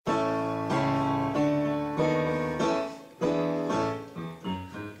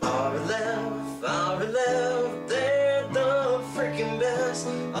left, they're the freaking best.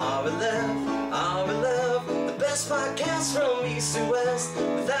 Our left, the best podcast from east to west.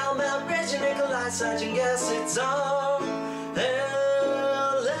 Without Mount Reggie, Nikolai, Sergeant, guess it's all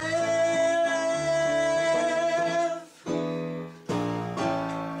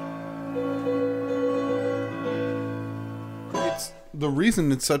The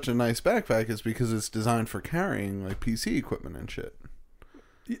reason it's such a nice backpack is because it's designed for carrying like PC equipment and shit.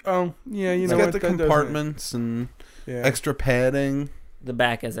 Oh, yeah, you know It's what? got the compartments and extra padding. The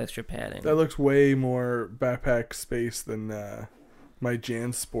back has extra padding. That looks way more backpack space than my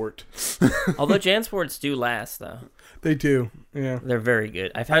JanSport. Although JanSports do last, though. They do, yeah. They're very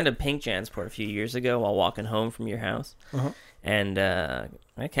good. I found a pink JanSport a few years ago while walking home from your house. And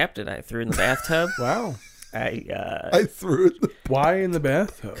I kept it. I threw it in the bathtub. Wow. I threw it. Why in the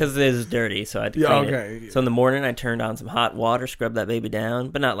bathtub? Because it was dirty, so I had to clean it. So in the morning, I turned on some hot water, scrubbed that baby down,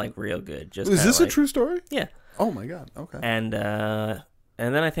 but not like real good. Just Is this like, a true story? Yeah. Oh my god. Okay. And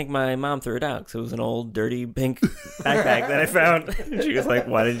then I think my mom threw it out because it was an old, dirty pink backpack that I found. She was like,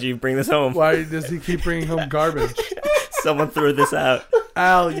 "Why did you bring this home? Why does he keep bringing home garbage?" Someone threw this out.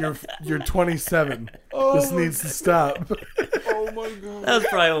 Al, you're 27. This needs to stop. Oh my god. That was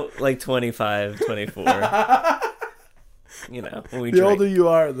probably like 25, 24. You know, when we The drank. older you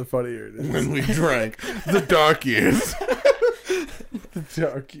are, the funnier it is. When we drank the dark years. The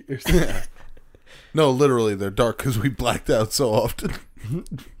dark years. No, literally, they're dark because we blacked out so often.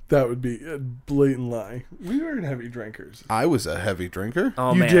 That would be a blatant lie. We weren't heavy drinkers. I was a heavy drinker.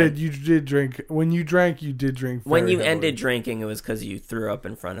 Oh, you man. did drink. When you drank, you did drink. When very you heavily. ended drinking, it was because you threw up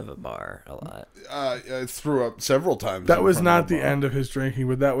in front of a bar a lot. I threw up several times. That in was front not of the bar. end of his drinking,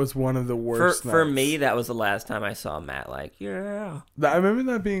 but that was one of the worst. For nights. me, that was the last time I saw Matt. Like, yeah. I remember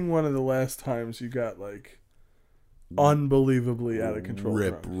that being one of the last times you got like unbelievably out of control.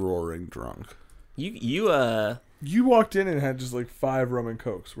 Rip drunk. roaring drunk. You walked in and had just like 5 rum and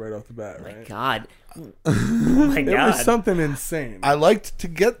cokes right off the bat, My right? God. Oh my It God. was something insane. I liked to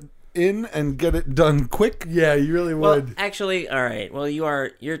get in and get it done quick. Yeah, you really Well, would. actually, all right. Well,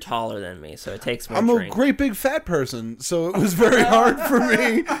 you're taller than me, so it takes more I'm drink. a great big fat person, so it was very hard for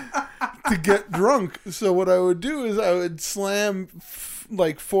me to get drunk. So what I would do is I would slam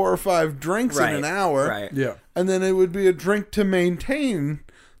like 4 or 5 drinks in an hour, Right. Yeah. and then it would be a drink to maintain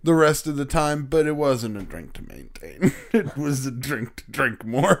the rest of the time, but it wasn't a drink to maintain. It was a drink to drink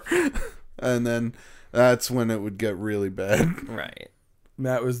more. And then that's when it would get really bad. Right.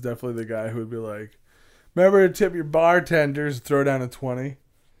 Matt was definitely the guy who would be like, remember to tip your bartenders, throw down a 20,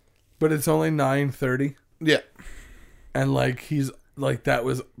 but it's only 9:30. Yeah. And like he's like that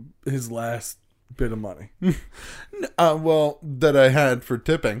was his last bit of money. Well, that I had for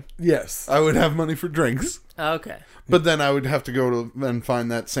tipping. Yes. I would have money for drinks. Okay. But then I would have to go to and find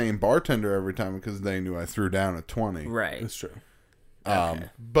that same bartender every time because they knew I threw down a 20. Right. That's true.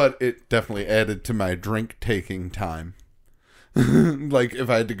 But it definitely added to my drink taking time. Like if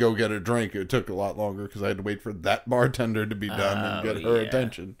I had to go get a drink, it took a lot longer because I had to wait for that bartender to be done and get her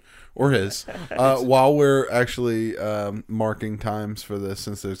attention or his. While we're actually marking times for this,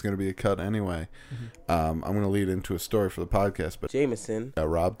 since there's going to be a cut anyway, I'm going to lead into a story for the podcast. But Jameson. got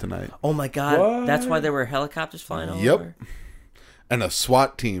robbed tonight. Oh my God. What? That's why there were helicopters flying all Yep. over? And a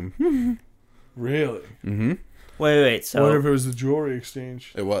SWAT team. Really? Wait. So. What if it was a jewelry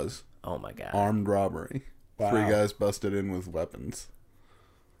exchange? It was Oh my God. armed robbery. Wow. 3 guys busted in with weapons.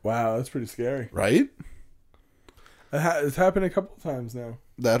 Wow, that's pretty scary. Right? It's happened a couple of times now.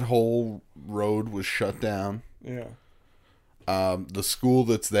 That whole road was shut down. Yeah. The school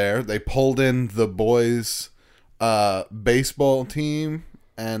that's there, they pulled in the boys' baseball team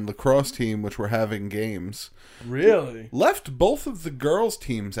and lacrosse team, which were having games. Really? Left both of the girls'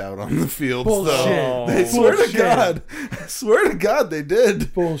 teams out on the fields, Bullshit. though. They swear to Bullshit. God. I swear to God, they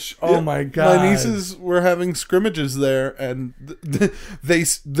did. Bullshit. Oh my God. My nieces were having scrimmages there, and the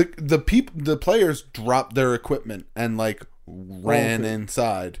players dropped their equipment and like ran Bolted.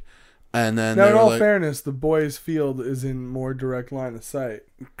 inside, and then Now, they in were all like, fairness, the boys' field is in more direct line of sight,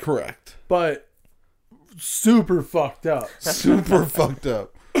 correct, but super fucked up. super fucked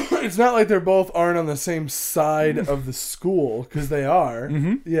up. It's not like they're both aren't on the same side of the school, because they are.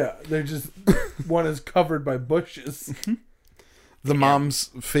 Mm-hmm. Yeah, they're just one is covered by bushes. The mom's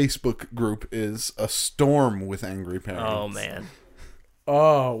Facebook group is a storm with angry parents. Oh man.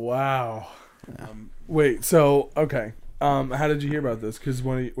 Oh wow. Wait, so okay. How did you hear about this? Because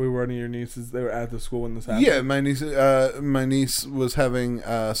one of your nieces, they were at the school when this happened. Yeah, my niece was having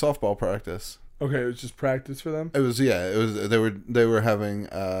softball practice. Okay, it was just practice for them. It was they were having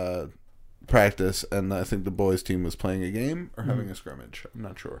practice, and I think the boys team was playing a game or having a scrimmage. I'm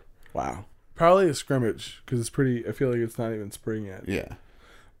not sure. Wow. Probably a scrimmage because it's pretty. I feel like it's not even spring yet. Yeah.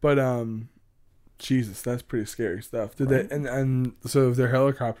 But Jesus, that's pretty scary stuff. Did Right. they? And so if their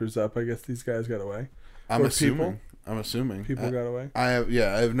helicopters up, I guess these guys got away. I'm Or assuming. I'm assuming. People got away. I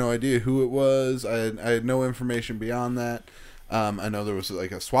have no idea who it was. I had no information beyond that. I know there was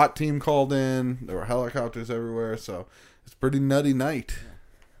like a SWAT team called in. There were helicopters everywhere, so it's a pretty nutty night.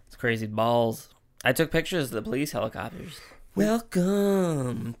 It's crazy balls. I took pictures of the police helicopters.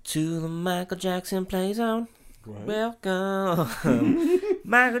 Welcome to the Michael Jackson Play Zone. Welcome.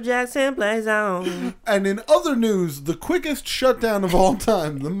 Michael Jackson Play Zone. And in other news, the quickest shutdown of all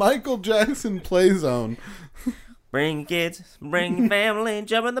time, the Michael Jackson Play Zone. Bring your kids, bring your family,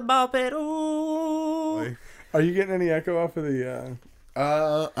 jump in the ball pit. Ooh. Are you getting any echo off of the?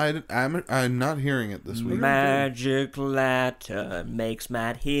 I'm not hearing it this week. Magic lantern makes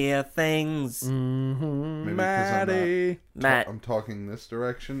Matt hear things. Maybe 'cause Maddie. Matt, I'm talking this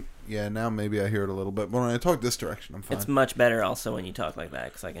direction. Yeah, now maybe I hear it a little bit. But when I talk this direction, I'm fine. it's much better also when you talk like that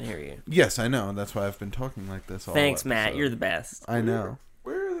because I can hear you. Yes, I know. That's why I've been talking like this all Thanks, Matt. episode. You're the best. I know.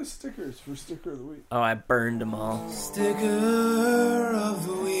 Where are the stickers for Sticker of the Week? Oh, I burned them all. Sticker of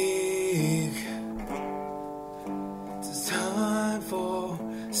the week. It's time for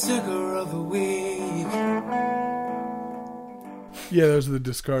Sticker of the week. Yeah, those are the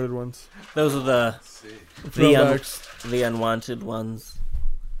discarded ones. Those are the Throwbacks. the unwanted ones.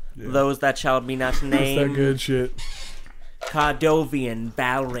 Yeah. Those that shall be not That's that named. good shit. Cardovian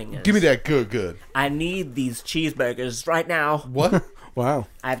bell ringers. Give me that good. I need these cheeseburgers right now. What? Wow.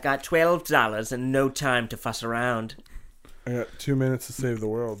 I've got $12 and no time to fuss around. I got 2 minutes to save the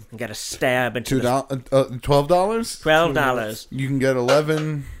world. I gotta stab into $12? $12. You can get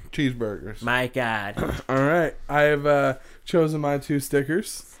 11 cheeseburgers. My God. All right. I have chosen my 2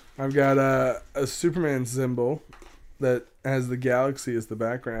 stickers. I've got a Superman symbol that has the galaxy as the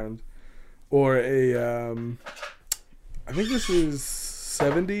background. Or a, I think this is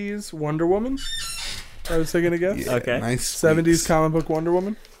 70s Wonder Woman. I was taking a guess. Yeah, Okay. Nice. 70s squeaks. comic book Wonder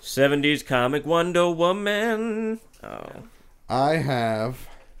Woman. 70s comic Wonder Woman. Oh. I have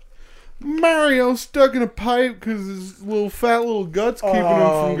Mario stuck in a pipe because his fat little guts keeping him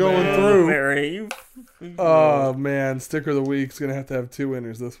from going man. through. Mary, you... Oh, man. Sticker of the Week's going to have 2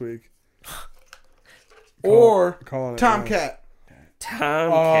 winners this week. Or Calling it now. Tomcat.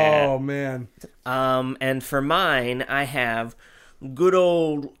 Tomcat. Oh, man. And for mine, I have good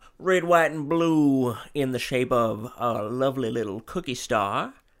old red, white, and blue in the shape of a lovely little cookie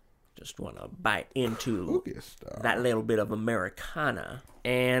star. Just want to bite into Cookie star. that little bit of Americana.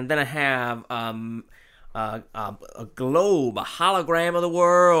 And then I have a globe, a hologram of the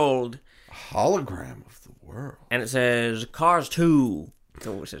world. Hologram of the world. And it says Cars 2.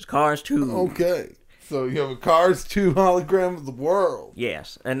 So it says Cars 2. Okay. So you have a Cars 2 hologram of the world.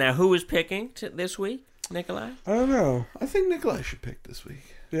 Yes. And now who is picking this week, Nikolai? I don't know. I think Nikolai should pick this week.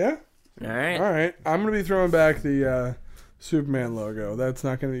 Yeah? All right. All right. I'm going to be throwing back the Superman logo. That's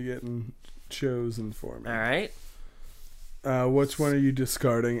not going to be getting chosen for me. All right. Which one are you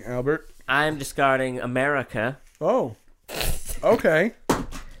discarding, Albert? I'm discarding America. Oh. Okay.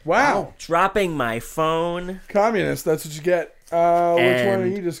 Wow. Dropping my phone. Communist, that's what you get. Which one are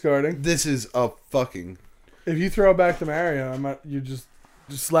And- you discarding? This is a fucking... If you throw back to Mario, you just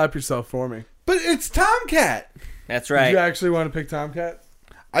slap yourself for me. But it's Tomcat. That's Did right. you actually want to pick Tomcat?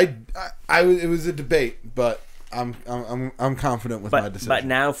 It was a debate, but I'm confident with my decision. But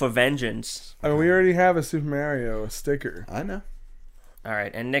now for vengeance. I mean, we already have a Super Mario sticker. I know. All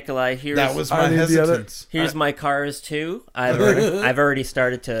right, and Nikolai, here's That was I my need the other- hesitance. here's my Cars 2. I've already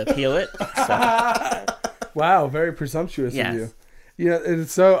started to peel it. So. Wow, very presumptuous Yes. of you. You know,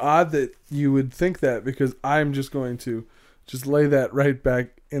 it's so odd that you would think that because I'm just going to just lay that right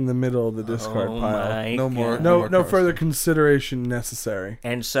back in the middle of the discard Oh pile. my No more- God. No Cars. further consideration necessary.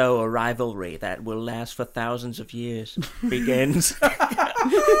 And so a rivalry that will last for thousands of years begins.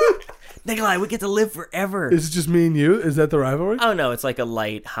 Nikolai, we get to live forever. Is it just me and you? Is that the rivalry? Oh no, it's like a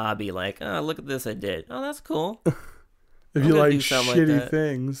light hobby. Like, oh, look at this I did. Oh, that's cool. If I'm you gonna like do something like shitty that.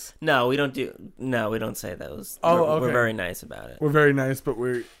 things. No, we don't say those. Oh, We're okay. very nice about it. We're very nice, but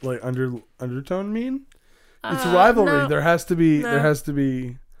we're like undertone mean? It's Uh, rivalry. no. There has to be No. there has to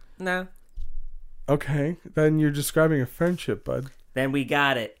be No. Okay. Then you're describing a friendship, bud. Then we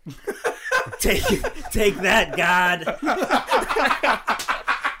got it. Take that, God.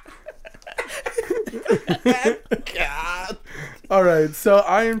 All right, so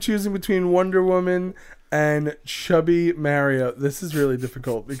I am choosing between Wonder Woman and Chubby Mario. This is really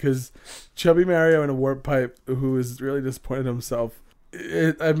difficult because Chubby Mario in a warp pipe who is really disappointed in himself.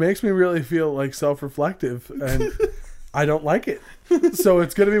 It makes me really feel like self-reflective, and I don't like it. So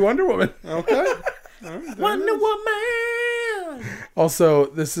it's going to be Wonder Woman. Okay. Wonder Woman. Also,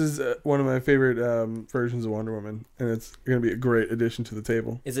 this is one of my favorite versions of Wonder Woman, and it's going to be a great addition to the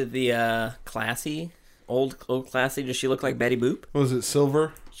table. Is it the classy, old classy? Does she look like Betty Boop? Was it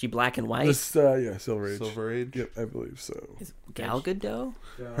Silver? She black and white? This, yeah, Silver Age. Silver Age? Yep, I believe so. Is it Gal Gadot?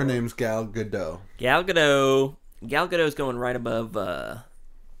 Her name's Gal Gadot. Gal Gadot. Gal Gadot's going right above,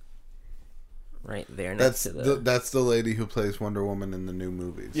 right there next That's to the... that's the lady who plays Wonder Woman in the new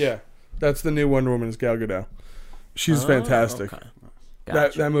movies. Yeah, that's the new Wonder Woman is Gal Gadot. She's fantastic. Okay.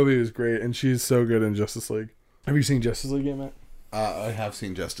 That movie was great, and she's so good in Justice League. Have you seen Justice League yet, Matt? I have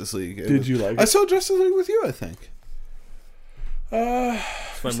seen Justice League. Did you like it? I saw Justice League with you, I think. For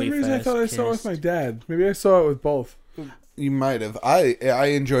When some we reason, I first thought I saw it with kissed. my dad. Maybe I saw it with both. You might have. I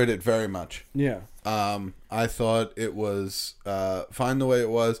enjoyed it very much. Yeah. I thought it was fine the way it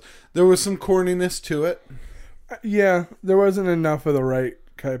was. There was some corniness to it. Yeah, there wasn't enough of the right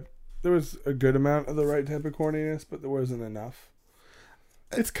type. There was a good amount of the right type of corniness, but there wasn't enough.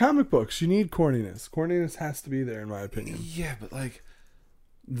 It's comic books. You need corniness. Corniness has to be there, in my opinion. Yeah, but like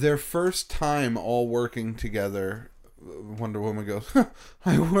their first time all working together, Wonder Woman goes,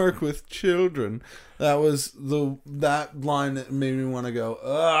 "I work with children." That was that line that made me want to go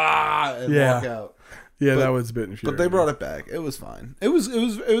and walk out. Yeah, But- that was a bit infuriating. But they brought it back. It was fine. It was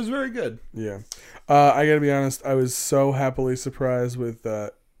very good. Yeah. I gotta be honest, I was so happily surprised with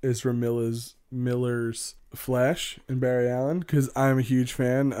Ezra Miller's Flash and Barry Allen, because I'm a huge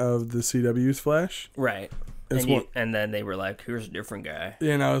fan of the CW's Flash. Right. It's And then they were like, here's a different guy.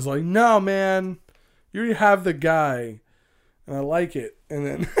 And I was like, no, man, you already have the guy. And I like it.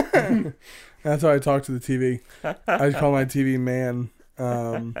 And then that's how I talk to the TV. I call my TV man.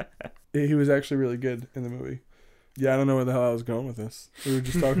 He was actually really good in the movie. Yeah, I don't know where the hell I was going with this. We were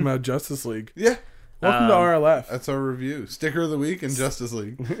just talking about Justice League. Yeah, Welcome to RLF. that's our review. Sticker of the week and Justice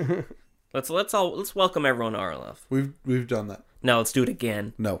League. Let's welcome everyone to RLF. We've done that. No, let's do it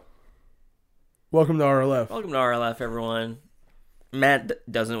again. No. Welcome to RLF. Welcome to RLF, everyone. Matt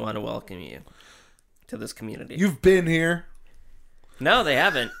doesn't want to welcome you to this community. You've been here. No, they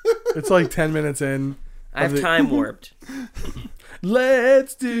haven't. It's like 10 minutes in. I've time warped.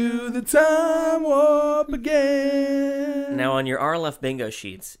 Let's do the time warp again. Now on your RLF bingo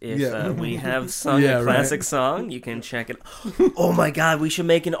sheets, if Yeah. we have sung Yeah, a right. classic song, you can check it. Oh my God, we should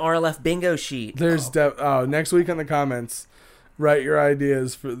make an RLF bingo sheet. There's next week on the comments, write your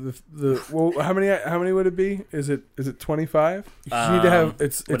ideas for the well, how many would it be? Is it 25? You need to have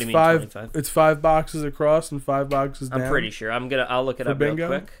it's what do you mean, 5 25? it's 5 boxes across and 5 boxes down. I'm pretty sure. I'll look it for up bingo.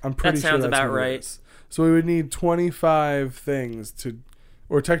 real quick. I'm pretty that sure sounds that's about what it right. is. So we would need 25 things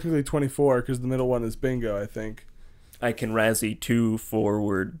or technically 24 because the middle one is bingo, I think. I can Razzie 2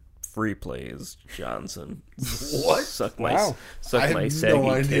 forward free plays, Johnson. What? Suck Wow. my suck I my have saggy no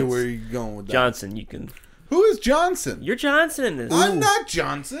idea tits. where you're going with that. Johnson, you can. Who is Johnson? You're Johnson in this. I'm not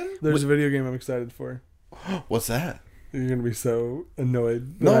Johnson. There's a video game I'm excited for. What's that? You're going to be so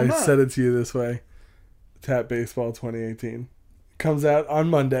annoyed that No, I I'm not. said it to you this way. Tap Baseball 2018. Comes out on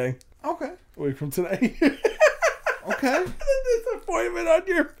Monday. Okay. A week from tonight. Okay. Disappointment on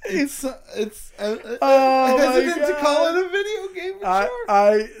your face. It's Oh my hesitant to God. call it a video game.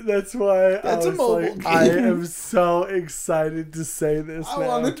 Sure. That's why That's I a was mobile like, game. I am so excited to say this I now.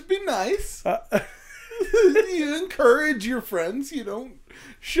 want it to be nice. Uh, You encourage your friends. You don't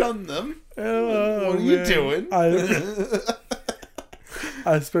shun them. oh, What are you man. doing?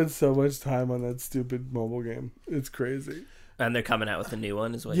 I spent so much time on that stupid mobile game. It's crazy. And they're coming out with a new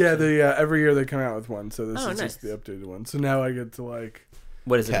one as well. Yeah, every year they come out with one, so this Oh, is nice. just the updated one. So now I get to like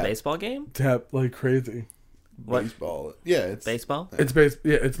What is it? Tap. A baseball game? tap like crazy. What? Baseball. Yeah, it's Baseball? It's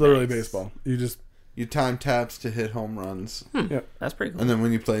it's literally Nice. baseball. You just you time taps to hit home runs, That's pretty cool. and then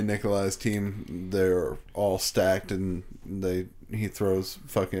when you play Nikolai's team, they're all stacked, and he throws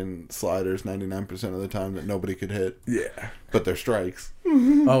fucking sliders 99% of the time that nobody could hit, but they're strikes.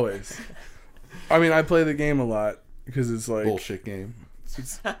 always. I mean, I play the game a lot because it's like Bullshit game.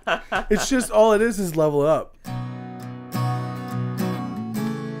 it's just all it is level up.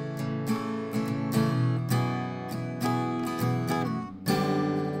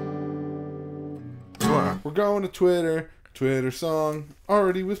 We're going to Twitter. Twitter song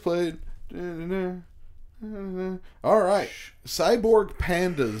already was played. All right. Cyborg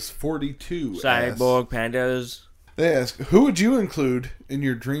Pandas 42. Cyborg pandas. They ask, who would you include in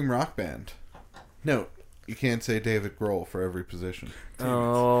your dream rock band? Note, you can't say David Grohl for every position.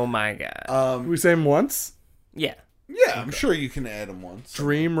 Oh my God. We say him once. Yeah. Yeah, I'm sure you can add him once.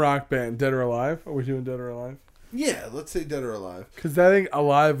 Dream rock band, Dead or Alive? Are we doing Dead or Alive? Yeah, let's say Dead or Alive. Because I think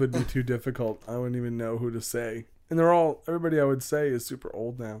Alive would be too difficult. I wouldn't even know who to say And everybody I would say is super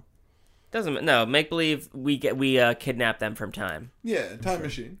old now. Make believe we kidnap them from time. Yeah, time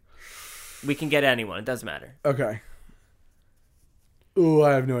machine. We can get anyone. It doesn't matter. Okay. Ooh,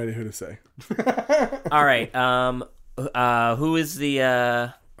 I have no idea who to say. All right. Who is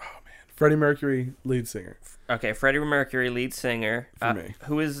the? Freddie Mercury, lead singer. Okay, Freddie Mercury, lead singer. For me.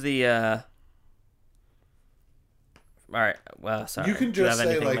 Who is the? All right. Well, sorry. You can Do just have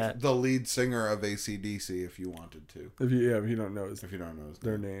say anything, like Matt? the lead singer of AC/DC if you wanted to. If you don't know If you don't know his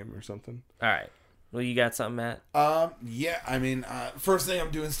their name or something. All right. Well, you got something, Matt? Yeah. I mean, first thing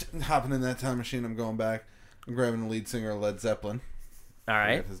I'm doing is hopping in that time machine. I'm going back. I'm grabbing the lead singer of Led Zeppelin. All I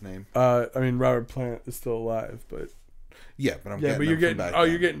right. forget his name. I mean, Robert Plant is still alive, but Yeah, but I'm yeah, getting. but you're them from getting. back Oh, then.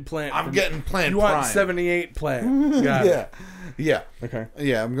 you're getting Plant. I'm getting Plant. You want Prime. 78 Plant? Got Yeah, yeah, Okay.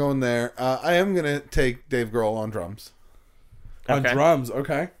 yeah. I'm going there. I am gonna take Dave Grohl on drums. On Okay. drums.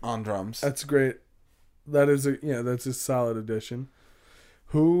 Okay. On drums. That's great. That's a solid addition.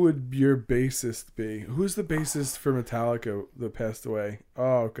 Who would your bassist be? Who's the bassist for Metallica that passed away?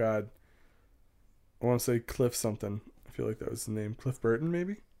 Oh God, I want to say Cliff something. I feel like that was the name. Cliff Burton,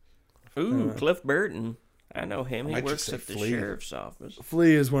 maybe. Ooh, Cliff Burton. I know him. He might works just at say the Flea. sheriff's office.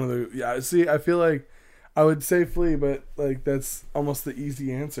 Flea is one of the. Yeah, see, I feel like I would say Flea, but like that's almost the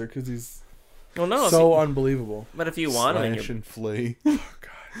easy answer because he's Well, no. so unbelievable. But if you want him, Slash and Flea.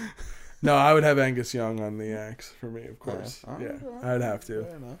 No, I would have Angus Young on the axe for me, of course. Oh, Yeah, okay. I'd have to.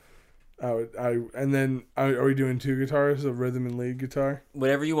 Fair enough. And then are we doing two guitars, a rhythm and lead guitar?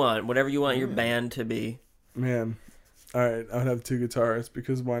 whatever you want your band to be. Man, all right, I would have two guitarists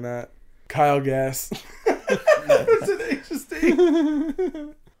because why not? Kyle Gass. It's an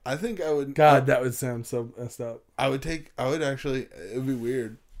HSD. I think I would. God, that would sound so messed up. I would actually. It'd be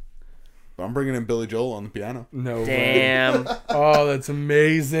weird. But I'm bringing in Billy Joel on the piano. No way. Damn. Oh, that's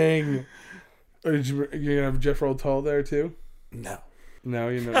amazing. You're gonna have Jeff Tull there too? No. No,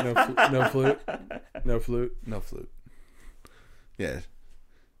 no flute, no flute. No flute. Yeah.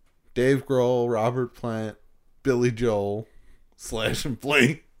 Dave Grohl, Robert Plant, Billy Joel, Slash and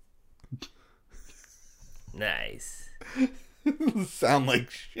Flea. Nice. Sound like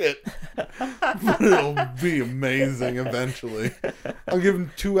shit. But it'll be amazing eventually. I'll give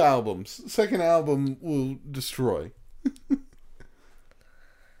him 2 albums. Second album will destroy.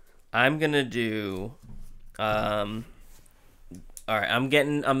 I'm gonna do. All right,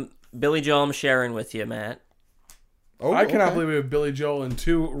 I'm Billy Joel. I'm sharing with you, Matt. Oh, I cannot okay. believe we have Billy Joel in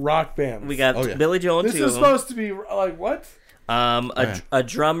 2 rock bands. We got Oh, yeah. Billy Joel and This two is of them. supposed to be like what? A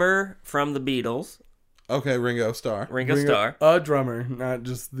drummer from the Beatles, Okay, Ringo Starr. Ringo Starr. A drummer, not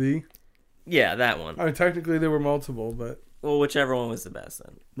just the. Yeah, that one. I mean, technically there were multiple, but Well, whichever one was the best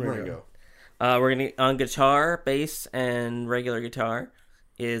then. Ringo. We're gonna on guitar, bass, and regular guitar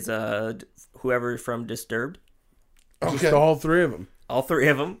is whoever from Disturbed. Just Okay. all 3 of them. All 3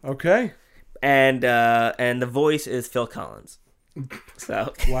 of them, Okay. and the voice is Phil Collins.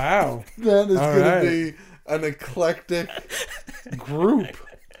 So Wow. That is All going right. to be an eclectic group.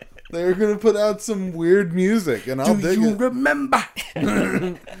 They're going to put out some weird music, and I'll dig it. remember?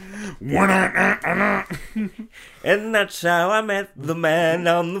 and that's how I met the man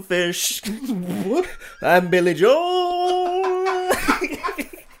on the fish. I'm Billy Joel.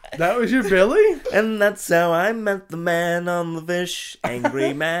 That was your Billy? And that's how I met the man on the fish,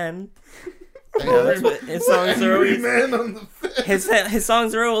 angry man. Yeah, that's what his songs are Angry always. Man on the Fish. His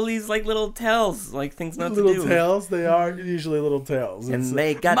songs are always like little tales, like things not Little to do. tales. They are usually little tales. And It's,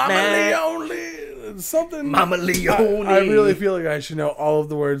 they got Mama mad. Leone. Something. Mama Leone. I really feel like I should know all of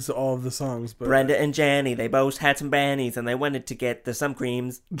the words to all of the songs. But Brenda and Jenny, they both had some bannies, and they wanted to get the some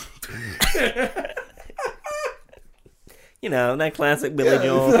creams. You know, that classic Billy Yeah,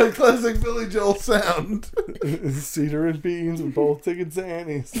 Joel. that classic Billy Joel sound. Cedar and Beans with both tickets and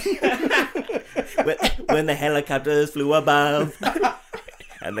Annie's. when the helicopters flew above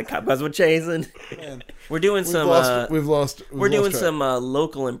and the cops were chasing. Man, We're doing we've some. lost We're doing track. some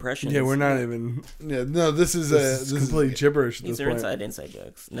local impressions. Yeah, we're not even. Yeah, no, this is This is complete gibberish at this These are point. inside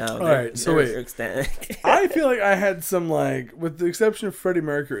jokes. No. All right, so wait. Extent. I feel like I had some with the exception of Freddie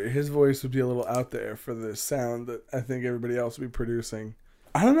Mercury, his voice would be a little out there for the sound that I think everybody else would be producing.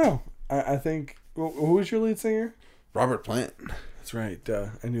 I don't know. I think who was your lead singer? Robert Plant. That's right.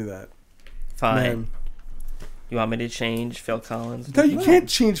 I knew that. Fine. Man. You want me to change Phil Collins? No, you can't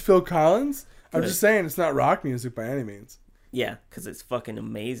change Phil Collins. I'm Good. just saying it's not rock music by any means. Yeah, because it's fucking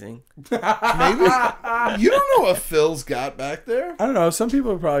amazing. Maybe you don't know what Phil's got back there. I don't know. Some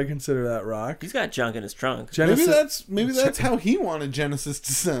people would probably consider that rock. He's got junk in his trunk. Maybe that's how he wanted Genesis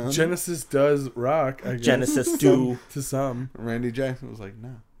to sound. Genesis does rock. I guess. Genesis do. To some. Randy Jackson was like,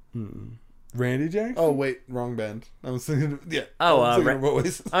 no. Randy Jackson? Oh wait, wrong band. I was thinking. Yeah. Oh, I was thinking of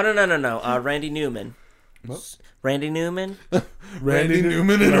Oasis. Oh, no. Randy Newman. What? Randy Newman? Randy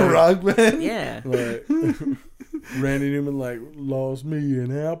Newman in a rock band. Yeah. Like, Randy Newman, like, lost me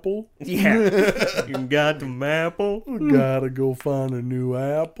an apple. Yeah. You got the apple? Gotta go find a new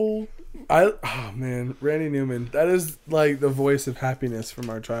apple. Oh man, Randy Newman. That is like the voice of happiness from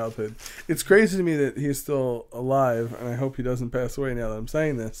our childhood. It's crazy to me that he's still alive, and I hope he doesn't pass away now that I'm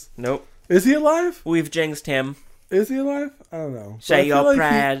saying this. Nope. Is he alive? We've jinxed him. Is he alive? I don't know. But I Say feel your like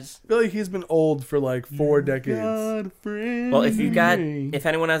prayers. I feel like he's been old for like 4 decades. Well, if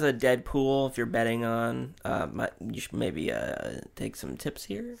anyone has a Deadpool, if you're betting on, you should maybe take some tips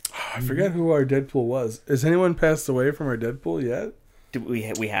here. I forget who our Deadpool was. Has anyone passed away from our Deadpool yet? Did we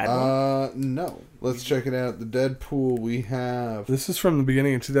had one? No. Let's check it out. The Deadpool we have. This is from the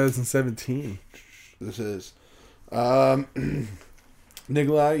beginning of 2017. This is.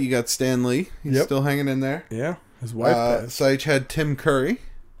 Nikolai, you got Stan Lee. He's Yep. still hanging in there. Yeah, his wife passed. Seich had Tim Curry.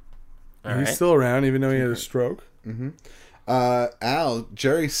 All He's right. still around, even though he had a stroke.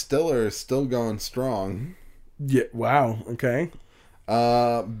 Jerry Stiller is still going strong. Yeah. Wow. Okay.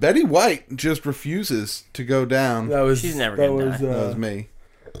 Betty White just refuses to go down. That was. She's never that gonna was, die. That was me.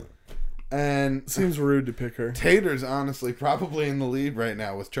 And Seems rude to pick her. Tater's honestly probably in the lead right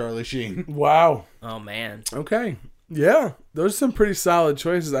now with Charlie Sheen. Wow. Oh man. Okay. Yeah, those are some pretty solid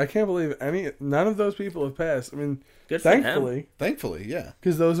choices. I can't believe none of those people have passed. I mean, Good for them. thankfully, Thankfully, yeah.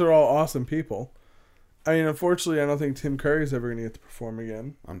 because those are all awesome people. I mean, unfortunately, I don't think Tim Curry's ever going to get to perform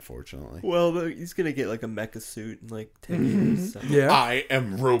again. Unfortunately. Well, he's gonna get like a mecha suit in like 10 years. So. Yeah. I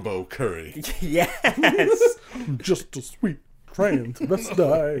am Robo Curry. Yes. Just a sweet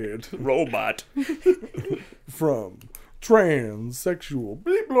transvestite Robot. from transsexual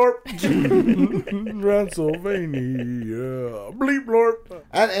bleep blorp Transylvania bleep blorp.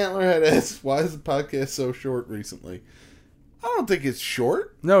 At Antlerhead asks, why is the podcast so short recently? I don't think it's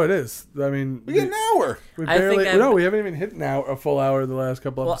short. No, it is. I mean, We get an hour. we I think barely. I've- No, we haven't even hit a full hour the last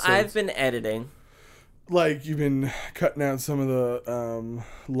couple Well, episodes. I've been editing. Like, you've been cutting out some of the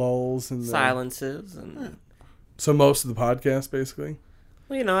lulls and the, Silences and so most of the podcast, basically.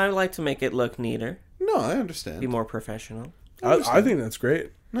 well, you know, I like to make it look neater, No, I be understand. more professional. I think that's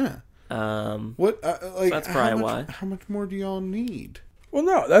great. Yeah. So What? Like, that's probably much, why. How much more do y'all need? Well,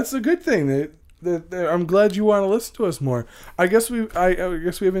 no, that's a good thing. That I'm glad you want to listen to us more. I guess we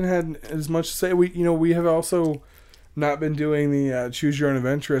haven't had as much to say. We have also not been doing the choose your own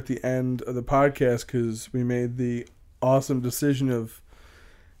adventure at the end of the podcast because we made the awesome decision of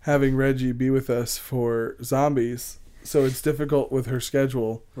having Reggie be with us for zombies. So it's difficult with her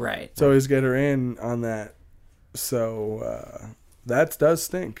schedule. Right. So always get her in on that. So that does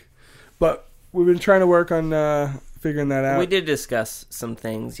stink. But we've been trying to work on figuring that out. We did discuss some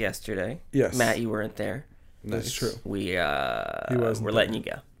things yesterday. Yes. Matt, you weren't there. That's Nice. true. We wasn't we're letting you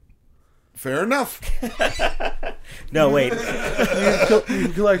go. Fair enough. No, wait. You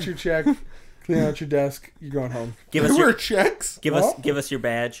can collect your check, clean out your desk. You're going home. Give There us were your checks. give us your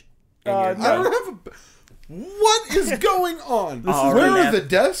badge. And Uh, your- no. I don't have a. What is going on? is Where really are the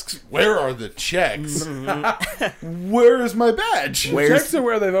desks? Where are the checks? Where is my badge? Where's- Checks are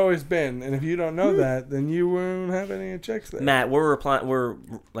where they've always been, and if you don't know that, then you won't have any checks there. Matt, we're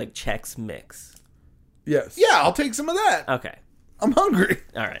like checks mix. Yes. Yeah, I'll take some of that. Okay. I'm hungry.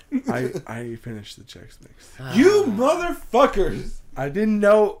 All right. I finished the checks mix. You motherfuckers! I didn't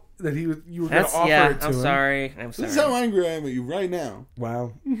know that you were going to That's offer yeah. it to I'm him. sorry. I'm This is sorry. how angry I am at you right now.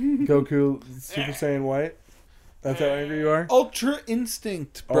 Wow. Goku Super Saiyan White. That's how angry you are. Ultra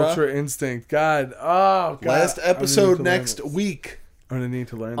Instinct, bruh. Ultra Instinct. God. Oh God. Last I'm gonna need episode to learn next this. week. I'm gonna need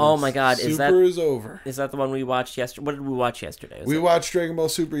to learn. Oh this. my God! Super is over. Is that the one we watched yesterday? What did we watch yesterday? We watched Dragon Ball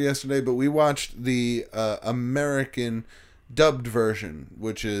Super yesterday, but we watched the American dubbed version,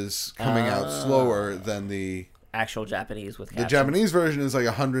 which is coming out slower than the actual Japanese with the captions. Japanese version is like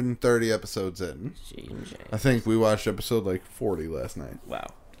 130 episodes in. G&J. I think we watched episode like 40 last night. Wow.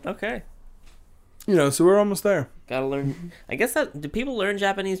 Okay. You know, so we're almost there. Gotta learn. I guess do people learn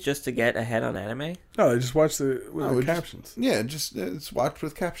Japanese just to get ahead on anime? No, they just watch the we just- captions. Yeah, just it's watched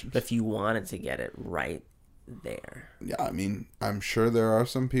with captions. If you wanted to get it right there. Yeah, I mean, I'm sure there are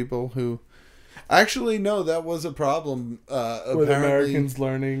some people who actually no, that was a problem. With Apparently, Americans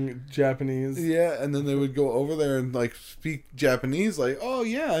learning Japanese. yeah, and then they would go over there and like speak Japanese, like, oh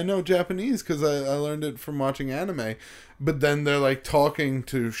yeah, I know Japanese because I learned it from watching anime. But then they're like talking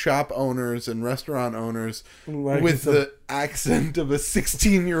to shop owners and restaurant owners Like with it's a- the accent of a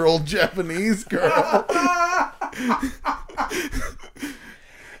 16-year-old Japanese girl.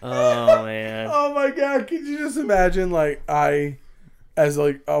 Oh man. Oh my God! Could you just imagine? Like I as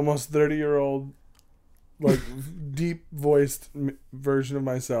like almost 30-year-old, like deep voiced version of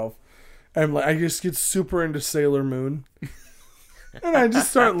myself, and like I just get super into Sailor Moon, and I just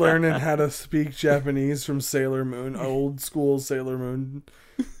start learning how to speak Japanese from Sailor Moon, old school Sailor Moon,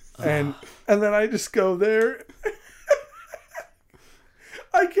 and then I just go there.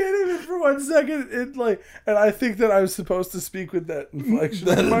 I can't even for 1 second. It like, and I think that I was supposed to speak with that inflection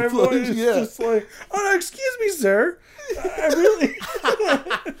in my voice. Yeah. Just like, oh, excuse me, sir. I really.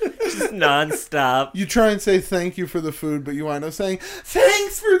 Just nonstop. You try and say thank you for the food, but you wind up saying,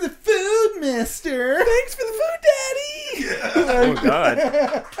 thanks for the food, mister. Thanks for the food, Daddy. Oh God.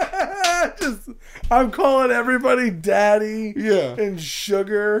 Just, I'm calling everybody Daddy. Yeah. And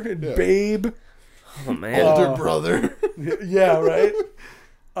Sugar and Babe. Oh man. Older brother. Yeah, right.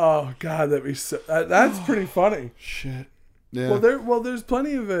 Oh God, that'd be so. That's pretty funny. Shit. Yeah. There's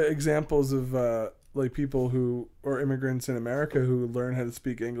plenty of examples of like people who or immigrants in America who learn how to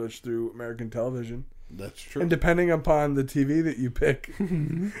speak English through American television. That's true. And depending upon the TV that you pick,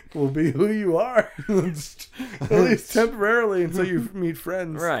 will be who you are, at least temporarily until you meet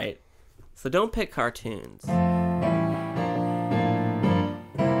friends. Right. So don't pick cartoons.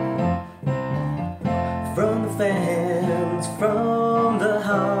 From the fans, from the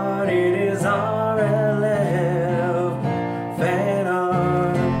heart, it is RLF fan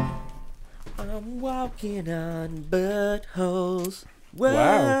art. I'm walking on buttholes. Whoa.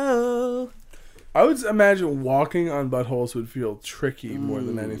 Wow. I would imagine walking on buttholes would feel tricky more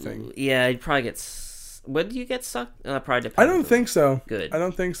than anything. Yeah, you'd probably get. When do you get sucked? Probably depends. I don't think so. Good. I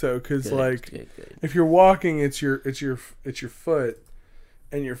don't think so because Good, like good. if you're walking, it's your foot,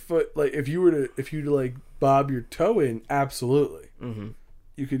 and your foot like if you like bob your toe in, absolutely,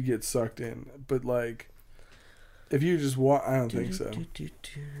 you could get sucked in. But like if you just walk, I don't think so.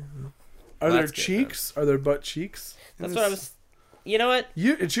 Are there That's good, cheeks? Are there butt cheeks? That's what I was. You know what?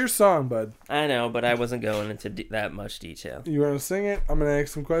 It's your song, bud. I know, but I wasn't going into that much detail. You want to sing it? I'm gonna ask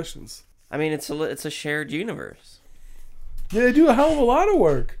some questions. I mean, it's a shared universe. Yeah, they do a hell of a lot of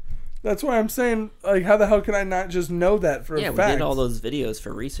work. That's why I'm saying, like, how the hell can I not just know that for a fact? Yeah, we did all those videos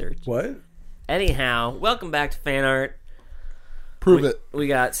for research. What? Anyhow, welcome back to Fan Art. Prove it. We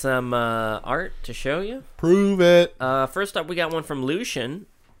got some art to show you. Prove it. First up, we got one from Lucian.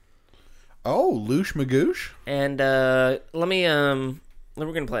 Oh, Loosh Magoosh? And we're going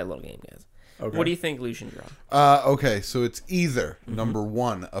to play a little game, guys. Okay. What do you think Lucian draw? Okay, so it's either, number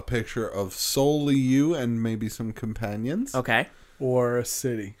one, a picture of solely you and maybe some companions. Okay. Or a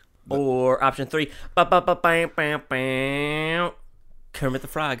city. Or option 3, Kermit the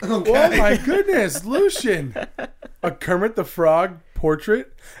Frog. Oh my goodness, Lucian! A Kermit the Frog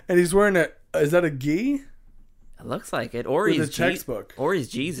portrait, and he's wearing is that a gi? It looks like it. Or With he's a textbook. Or he's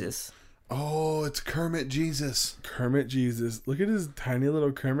Jesus. Oh, it's Kermit Jesus. Kermit Jesus. Look at his tiny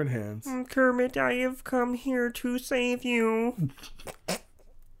little Kermit hands. Kermit, I have come here to save you. I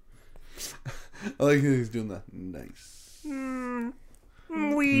like how he's doing that. Nice.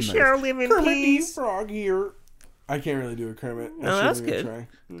 We shall live in Kermit peace. the Frog here. I can't really do a Kermit. No, that's good.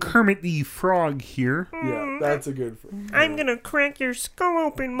 Kermit the Frog here. Yeah, that's a good. I'm gonna crack your skull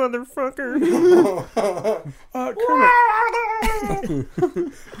open, motherfucker. Kermit.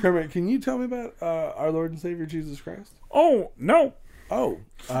 Kermit, can you tell me about our Lord and Savior Jesus Christ? Oh, no. Oh.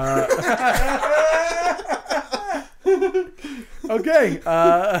 Okay.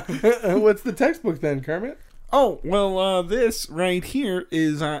 What's the textbook then, Kermit? Oh, well, this right here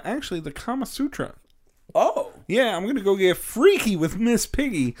is actually the Kama Sutra. Oh. Yeah, I'm going to go get freaky with Miss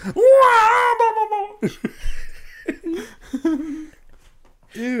Piggy.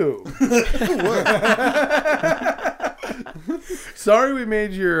 Ew. Sorry we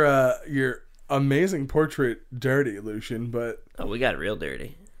made your amazing portrait dirty, Lucian, but Oh, we got real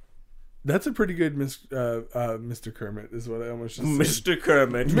dirty. that's a pretty good Mr. Kermit is what I almost just said. Mr.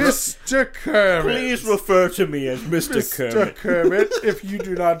 Kermit. Mr. Kermit. Please refer to me as Mr. Kermit, if you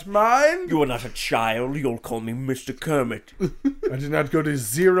do not mind. You are not a child. You'll call me Mr. Kermit. I did not go to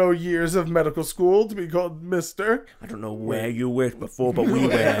 0 years of medical school to be called Mr. I don't know where you went before, but we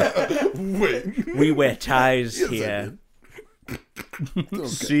wear ties here.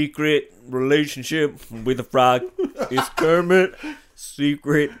 Secret relationship with a frog. It's Kermit.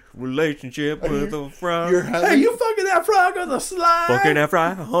 Secret relationship with a frog. Hey, you fucking that frog on the slide. Fucking that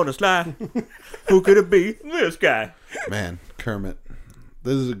frog on the slide. Who could it be? This guy. Man, Kermit.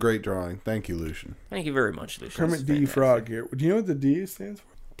 This is a great drawing. Thank you, Lucian. Thank you very much, Lucian. Kermit D. Frog here. Do you know what the D stands for?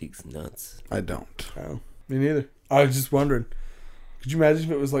 Dick's nuts. I don't. Oh, me neither. I was just wondering. Could you imagine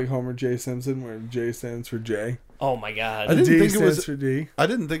if it was like Homer J. Simpson, where J stands for J? Oh my god. I didn't D think it stands was- for D. I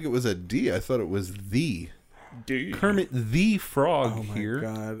didn't think it was a D. I thought it was the. Kermit the Frog Oh my here.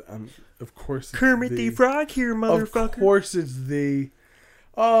 god! Of course, it's Kermit the Frog here, motherfucker. Of course, it's the.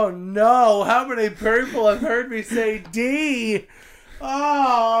 Oh no! How many people have heard me say D?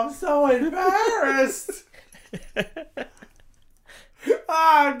 Oh, I'm so embarrassed.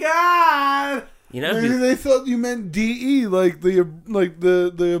 Oh God! You know Maybe who? they thought you meant DE, like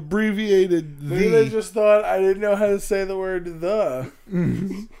the abbreviated Maybe they the. just thought I didn't know how to say the word the.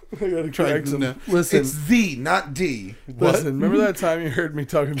 I gotta correct them. No. Listen, It's the, not D. listen. Remember that time you heard me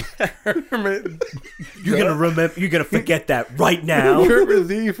talking about Kermit? You're gonna remember. You're gonna forget that right now. Kermit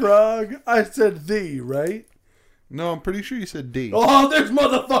the Frog? I said the, right? No, I'm pretty sure you said D. Oh, there's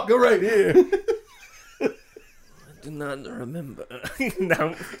motherfucker right here. Do not remember. No.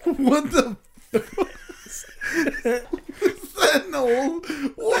 What the? No.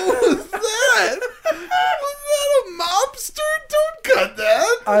 What was that? Was that a mobster? Don't cut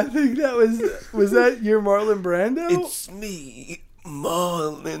that. I think that was that your Marlon Brando? It's me,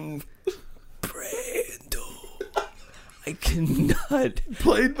 Marlon Brando. I cannot.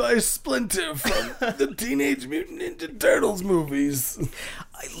 Played by Splinter from the Teenage Mutant Ninja Turtles movies.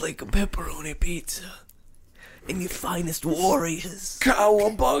 I like a pepperoni pizza. And your finest warriors.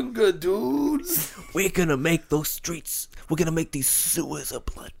 Cowabunga, dudes. We're gonna make those streets. We're gonna make these sewers a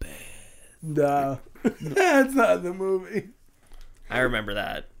bloodbath. Nah, that's not in the movie. I remember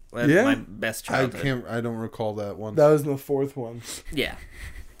that. That's Yeah? my best childhood. I don't recall that one. That was in the fourth one. Yeah.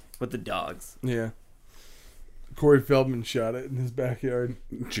 With the dogs. Yeah. Corey Feldman shot it in his backyard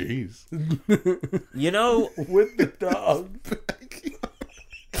Jeez. You know, with the dog.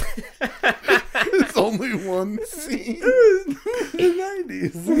 It's only one scene. It was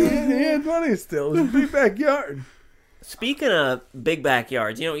the 90s. He had money still. It was a big backyard. speaking of big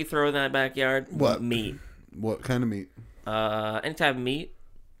backyards, you know what you throw in that backyard? What? Meat. What kind of meat? Any type of meat.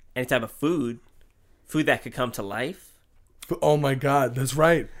 Any type of food. Food that could come to life. Oh my God, that's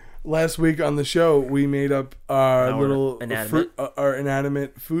right. Last week on the show, we made up our Our little inanimate. our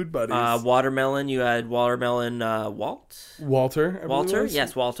inanimate food buddies. Watermelon. You had watermelon Walter. I believe it Walter? was.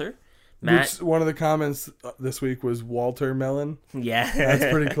 Yes, Walter. Matt. Which one of the comments this week was Walter Melon. Yeah.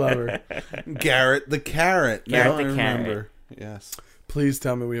 That's pretty clever. Garrett the Carrot. Garrett Now the I Carrot. remember. Yes. Please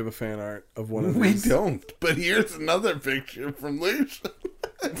tell me we have a fan art of one of We these. don't. But here's another picture from Lucia.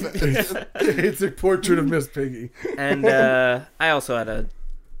 It's a portrait of Miss Piggy. And I also had a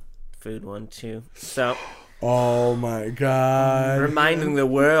food one too. So Oh my God. reminding the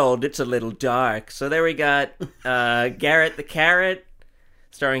world it's a little dark. So there we got Garrett the Carrot,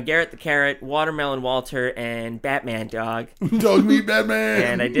 starring Garrett the Carrot, Watermelon Walter, and Batman Dog. Dog meat Batman.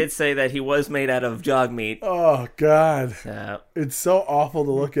 And I did say that he was made out of dog meat. Oh God. So, It's so awful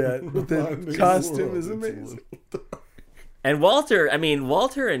to look at, but the costume is amazing. and Walter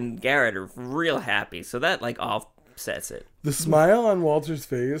and Garrett are real happy, so that like offsets it. The smile on Walter's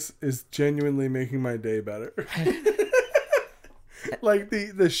face is genuinely making my day better. Like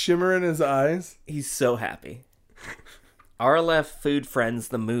the shimmer in his eyes. He's so happy. RLF Food Friends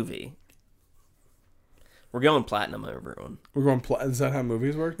the movie. We're going platinum, everyone. We're going. Is that how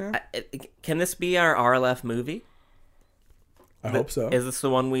movies work now? Can this be our RLF movie? I hope so. Is this the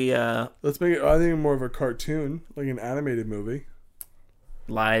one we Let's make it. I think more of a cartoon, like an animated movie.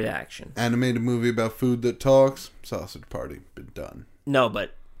 live action? Animated movie about food that talks. Sausage Party. Been done. No,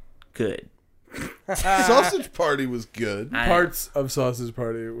 but good. Sausage Party was good. Parts of Sausage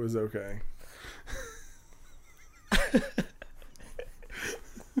Party was okay.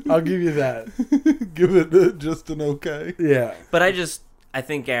 I'll give you that. Give it just an okay. Yeah. But I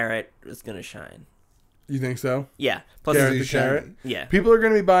think Garrett is gonna shine. You think so? Yeah. Plus, Garrett he's the Carrot? shiny. yeah. People are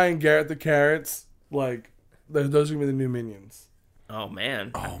going to be buying Garrett the Carrots. Like, those are going to be the new Minions. Oh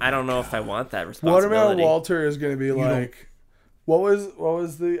man. I don't know if I want that responsibility. Watermelon Walter is going to be like... What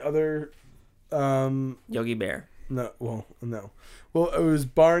was the other... Yogi Bear. No. Well, it was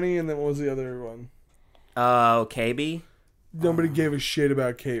Barney, and then what was the other one? KB. Nobody gave a shit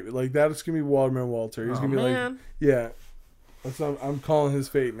about Kate. Like, that's going to be Watermelon Walter. He's Oh, going to be man. like... Yeah. I'm calling his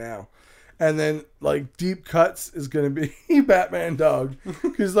fate now. And then, like, Deep Cuts is going to be Batman Dog.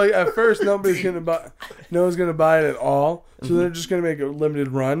 Because, like, at first, no one's going to buy it at all. So they're just going to make a limited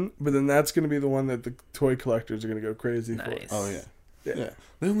run. But then that's going to be the one that the toy collectors are going to go crazy Nice. Oh, yeah. Yeah. Yeah.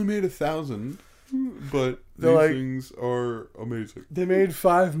 They only made 1,000, but They're these like- things are amazing. They made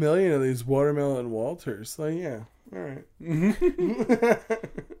 5 million of these Watermelon Walters. Like, yeah. All right.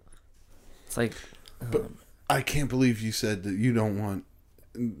 It's like I can't believe you said that you don't want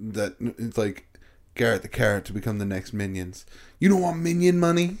that. It's like Garrett the Carrot to become the next Minions. You don't want Minion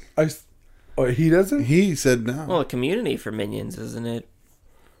money? Oh, he doesn't? He said no. well, a community for minions, isn't it?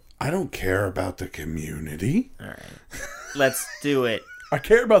 I don't care about the community. All right. Let's do it. I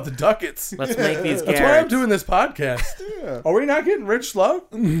care about the ducats. Let's make these That's why I'm Garretts doing this podcast. Yeah. Are we not getting rich slow?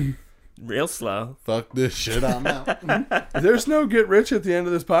 real slow. Fuck this shit, I'm out. If there's no get rich at the end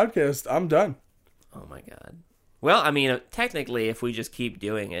of this podcast, I'm done. Oh my god. Well, I mean, technically, if we just keep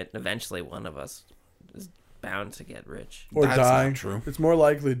doing it, eventually one of us is bound to get rich. Or That's die. not true. It's more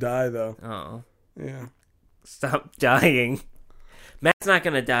likely die, though. Oh, Yeah. stop dying. Matt's not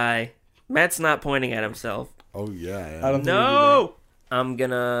gonna die. Matt's not pointing at himself. Oh, yeah. I don't think No! I'm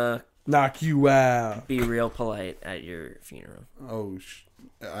gonna knock you out. be real polite at your funeral. Oh,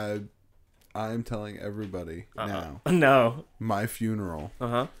 I'm telling everybody now, No. my funeral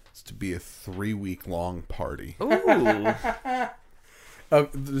Uh-huh. is to be a 3-week-long party. Ooh.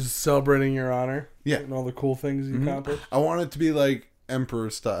 Just celebrating your honor. Yeah. And all the cool things you accomplished. I want it to be like Emperor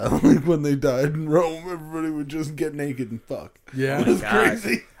style. Like when they died in Rome, everybody would just get naked and fuck. Yeah. It's God.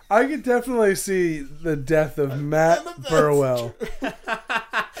 crazy. I could definitely see the death of Matt Burwell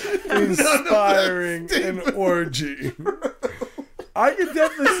inspiring an orgy. I could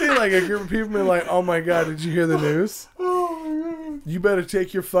definitely see like a group of people being like, "Oh my god, did you hear the news? You better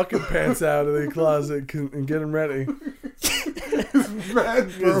take your fucking pants out of the closet and get them ready."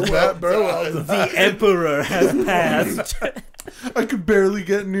 Matt Matt Burwell died. The Emperor has passed. I could barely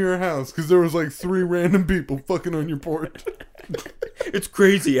get into your house because there was like 3 random people fucking on your porch. It's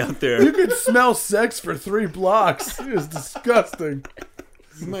crazy out there. You could smell sex for 3 blocks. It was disgusting.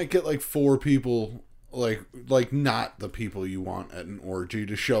 You might get like 4 people, like not the people you want at an orgy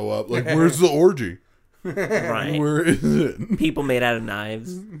to show up. Like, where's the orgy? Right. Where is it? People made out of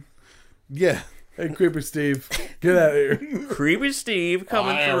knives. Yeah. Hey, Creepy Steve, get out of here. Creepy Steve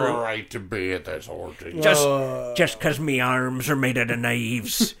coming I have a through. right to be at this orgy. Just because me arms are made out of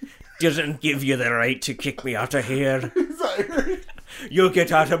knives doesn't give you the right to kick me out of here. You'll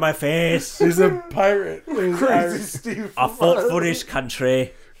get out of my face. He's a pirate. He's Crazy Irish. Steve. I fought for this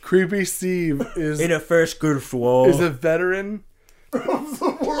country Creepy Steve is in the first Gulf War. a veteran.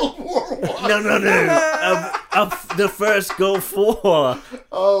 World War I. No. Of the first Gulf War.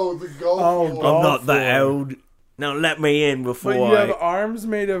 Oh, the Gulf Oh, War. I'm not War. that old. Now let me in before But you have I... arms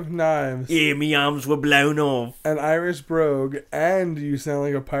made of knives, Yeah, me arms were blown off an Irish brogue, and you sound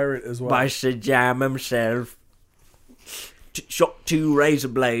like a pirate as well. by Saddam himself. Shot 2 razor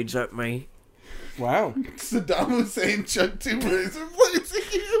blades at me. Wow. Saddam Hussein chucked 2 razor blades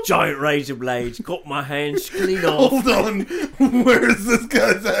at you. Giant razor blades. Cut my hands clean off. Hold on. Where is this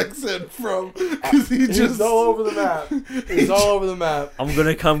guy's accent from? Because he He's just... all over the map. He's all over the map. I'm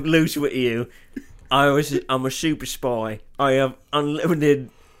gonna come loose with you. I'm a super spy. I have unlimited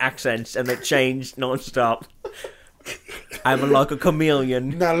accents and they change non-stop. I'm like a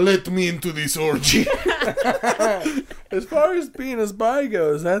chameleon. Now let me into this orgy. As far as being a spy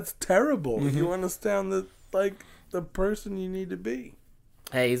goes, that's terrible. You want to sound the person you need to be.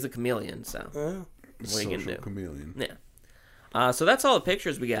 Hey, he's a chameleon, so Yeah. what are you gonna Social do? chameleon. Yeah. So that's all the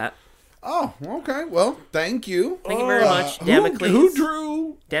pictures we got. Oh, okay. Well, thank you. Thank you very much, Who Damocles.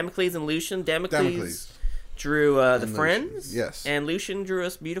 drew? Damocles and Lucian. Damocles Damocles. drew the Lucian, Friends. yes. And Lucian drew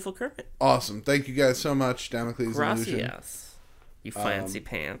us Beautiful Kermit. Awesome. Thank you guys so much, Damocles and Lucian. Gracias. You fancy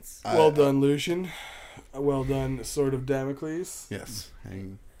pants. Well done, Lucian. Well done, Sword of Damocles. Yes.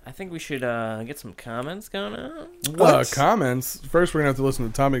 Hang. I think we should get some comments going on. Comments. First, we're going to have to listen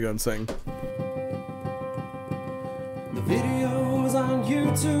to Tommy Gun sing. The videos on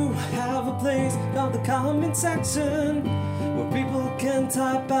YouTube have a place called the comment section where people can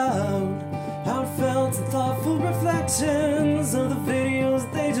type out heartfelt and thoughtful reflections of the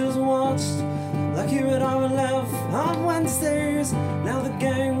videos they just watched. Like here at RLF on Wednesdays, now the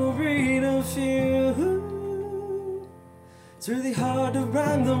gang will read a few. It's really hard to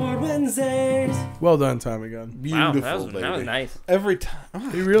rhyme the word Wednesdays. Well done, Tommy Gun. Wow, Beautiful, that was lady. nice. Every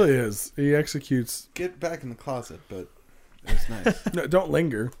time. He really is. He executes. Get back in the closet, but it's nice. No, don't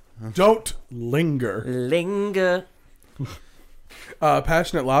linger. Don't linger. Linger.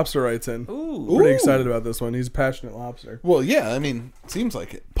 Passionate Lobster writes in. Ooh. Pretty excited about this one. He's a passionate lobster. Well, yeah, I mean, seems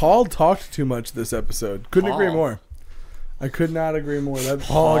like it. Paul talked too much this episode. Couldn't agree Paul. more. I could not agree more. That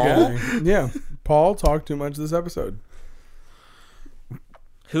Paul guy. Yeah. Paul talked too much this episode.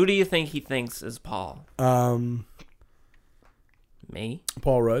 Who do you think he thinks is Paul? Me?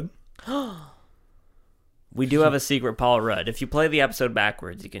 Paul Rudd. We do have a secret Paul Rudd. If you play the episode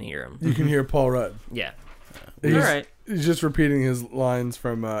backwards, you can hear him. You can hear Paul Rudd. Yeah. He's, All right. He's just repeating his lines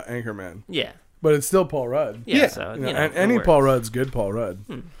from Anchorman. Yeah. But it's still Paul Rudd. Yeah. So, You know, you know, and it any works. Paul Rudd's good Paul Rudd.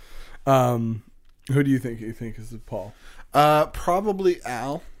 Who do you think is Paul? Probably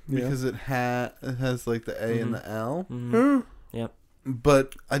Al Yeah. because it has like the A and the L. Yep.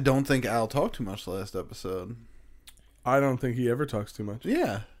 But I don't think Al talked too much last episode. I don't think he ever talks too much.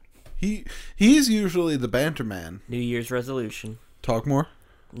 Yeah. He's usually the banter man. New Year's resolution. Talk more?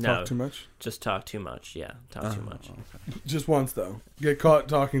 No, Talk too much? just talk too much. Yeah, talk too much. Just once, though. Get caught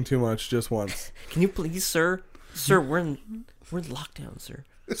talking too much just once. Can you please, sir? Sir, we're in lockdown, sir.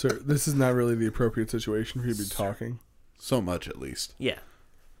 Sir, this is not really the appropriate situation for you to be talking. So much, at least. Yeah.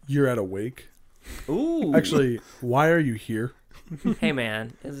 You're at a wake. Ooh. Actually, why are you here? Hey,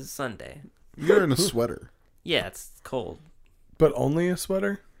 man, it's Sunday. You're in a sweater. Yeah, it's cold. But only a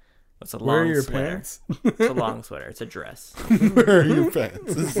sweater? It's a long Where are your sweater. pants? It's a long sweater. It's a dress. Where are your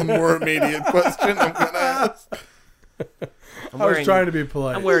pants? This is a more immediate question I'm going to ask. I was trying to be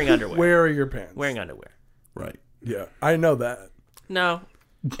polite. I'm wearing underwear. Where are your pants? Wearing underwear. Right. Yeah, I know that. No.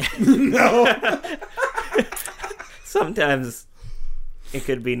 No. Sometimes it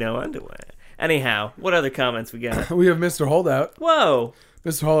could be no underwear. Anyhow, what other comments we got? We have Mr. Holdout. Whoa.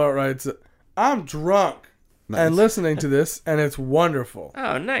 Mr. Holdout writes, I'm drunk Nice. and listening to this, and it's wonderful.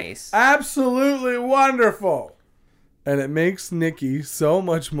 Oh, nice. Absolutely wonderful. And it makes Nikki so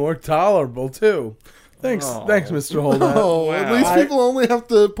much more tolerable, too. Thanks, Oh. thanks, Mr. Holdout. Oh, at least people only have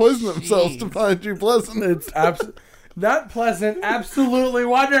to poison themselves to Jeez. find you pleasant. It's not pleasant, absolutely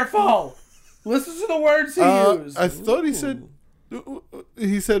wonderful. Listen to the words he used. I thought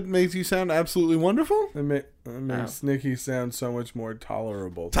he said makes you sound absolutely wonderful. It makes Nikki sound so much more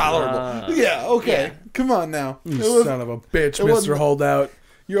tolerable. Tolerable. Yeah, okay. Yeah. Come on now. You son of a bitch, it Mr. wasn't- Holdout.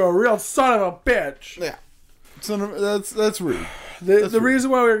 You're a real son of a bitch. Yeah. That's rude. The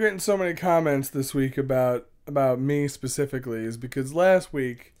reason why we were getting so many comments this week about me specifically is because last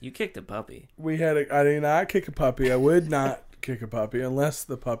week You kicked a puppy. I did not kick a puppy. I would not kick a puppy unless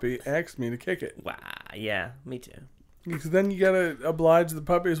the puppy asked me to kick it. Wow. Yeah, me too. Because then you gotta oblige the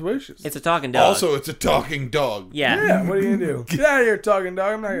puppy's wishes. It's a talking dog. Also, it's a talking dog. yeah. Yeah, what are you gonna do? Get out of here, talking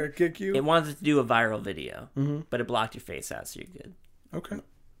dog. I'm not gonna kick you. It wanted to do a viral video, but it blocked your face out, so you're good. Okay.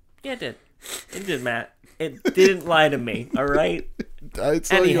 Yeah, it did. It did, Matt. It didn't lie to me, all right? I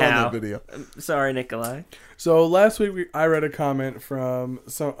saw you on Anyhow. that video. Sorry, Nikolai. So last week I read a comment from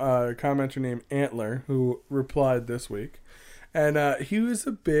some commenter named Antler who replied this week, and he was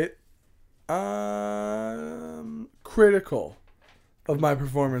a bit critical of my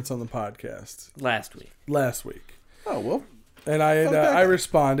performance on the podcast Last week. last week. Oh, well. And I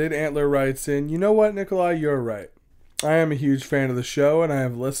responded. Antler writes in, "You know what, Nikolai? You're right. I am a huge fan of the show, and I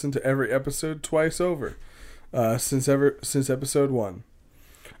have listened to every episode twice over since episode 1.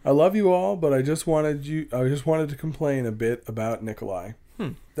 I love you all, but I just wanted to complain a bit about Nikolai.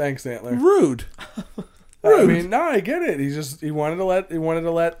 Thanks, Antler. Rude. I mean, no, I get it. He wanted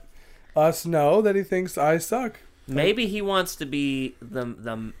to let us know that he thinks I suck. Maybe he wants to be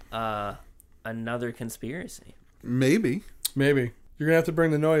the another conspiracy. Maybe. Maybe you're gonna have to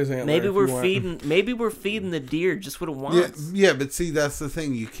bring the noise, Antler. Maybe if we're you want. feeding. Maybe we're feeding the deer just what it Yeah, wants. yeah, but see, that's the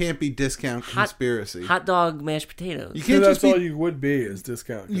thing. You can't be discount conspiracy. Hot dog, mashed potatoes. You So can't that's just be. all you would be is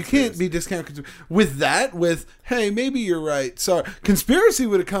discount. You can't be discount with that. With hey, maybe you're right. Sorry, conspiracy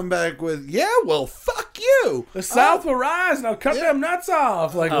would have come back with well, fuck you. The South will rise. Now cut them nuts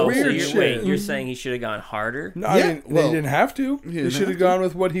off. Like Oh, so weird you're, shit. wait, you're saying he should have gone harder? No, Yeah, I mean, well, they didn't have to. he They didn't should have have gone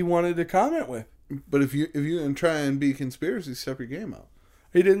with what he wanted to comment with. But if you try and be conspiracy, step your game up.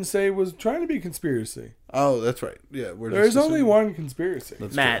 He didn't say it was trying to be conspiracy. Oh, that's right. Yeah, we're There's just only assuming. one conspiracy.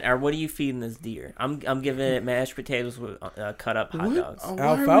 That's Matt, what are you feeding this deer? I'm giving it mashed potatoes with cut up hot What? dogs. Oh, why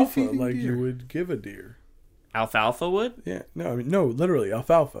are we Alfalfa, feeding like deer? you would give a deer. Alfalfa wood? Yeah, no, I mean, no, literally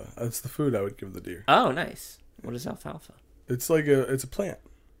alfalfa. That's the food I would give the deer. Oh, nice. What is alfalfa? It's it's a plant.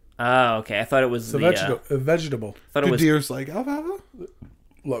 Oh, okay. I thought it was It's a vegetable. thought it Do was deer's like alfalfa?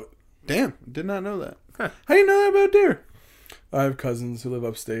 Love it. Damn, did not know that. Huh. How do you know that about deer? I have cousins who live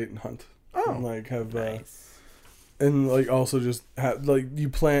upstate and hunt. Oh. And like have nice. and like also just have like you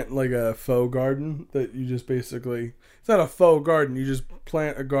plant like a faux garden that you just basically it's not a faux garden, you just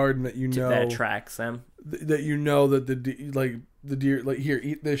plant a garden that you know That attracts them. that you know that the deer like here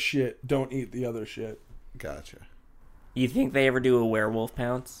eat this shit, don't eat the other shit. Gotcha. You think they ever do a werewolf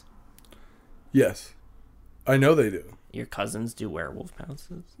pounce? Yes, I know they do. Your cousins do werewolf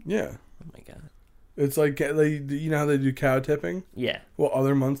pounces? Yeah, Oh my god. it's like you know how they do cow tipping. Yeah. Well,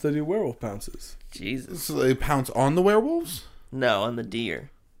 other months they do werewolf pounces. Jesus. So they pounce on the werewolves? No, on the deer.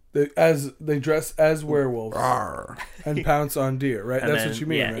 They dress as werewolves Rawr. and pounce on deer. Right, And that's then- what you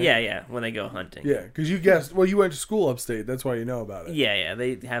mean. Yeah, right? yeah. When they go hunting. Yeah, because you guessed. Well, you went to school upstate. That's why you know about it. Yeah.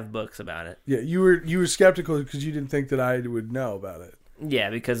 They have books about it. Yeah, you were skeptical because you didn't think that I would know about it. Yeah,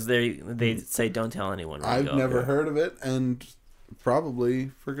 because they say don't tell anyone. when you I've go never up heard of it, and probably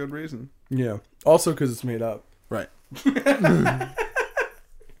for good reason. Yeah. Also because it's made up. Right.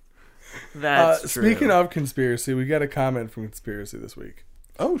 That's true. Speaking of conspiracy, we got a comment from conspiracy this week.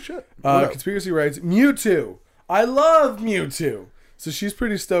 Oh shit! What up? Conspiracy writes, Mewtwo. I love Mewtwo. So she's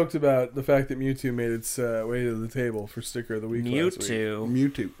pretty stoked about the fact that Mewtwo made its way to the table for sticker of the week last week.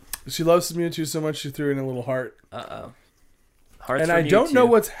 Mewtwo. She loves Mewtwo so much she threw in a little heart. Uh-oh. Hearts And for I don't Mewtwo. know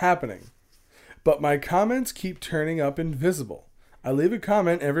what's happening, but my comments keep turning up invisible. I leave a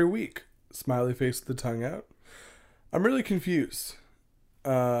comment every week. Smiley face with the tongue out. I'm really confused.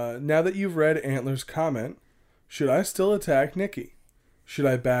 Now that you've read Antler's comment, should I still attack Nikki? Should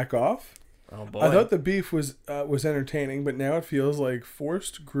I back off? Oh boy. I thought the beef was entertaining, but now it feels like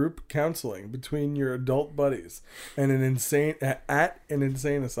forced group counseling between your adult buddies and an insane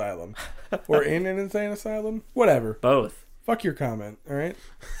asylum or in an insane asylum. Whatever. Both. Fuck your comment. All right.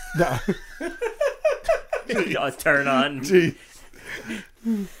 No. Y'all turn on. Gee.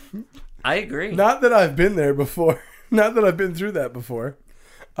 I agree. Not that I've been there before. Not that I've been through that before.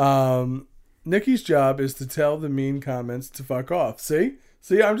 Nikki's job is to tell the mean comments to fuck off. See,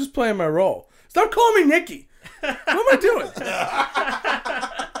 I'm just playing my role. Stop calling me Nikki. What am I doing?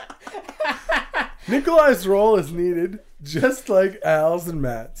 Nikolai's role is needed, just like Al's and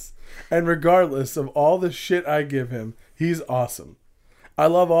Matt's. And regardless of all the shit I give him, he's awesome. I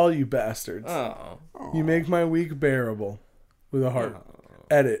love all you bastards. Oh. You make my week bearable. With a heart.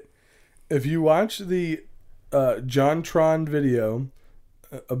 Edit. If you watch the JonTron video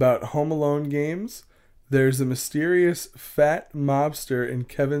about Home Alone games, there's a mysterious fat mobster in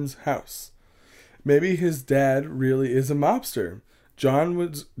Kevin's house. Maybe his dad really is a mobster. John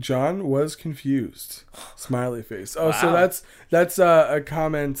was confused. Smiley face. Oh, so Wow. that's a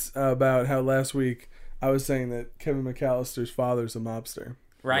comment about how last week I was saying that Kevin McAllister's father's a mobster.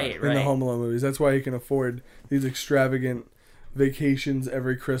 Right. In the Home Alone movies. That's why he can afford these extravagant vacations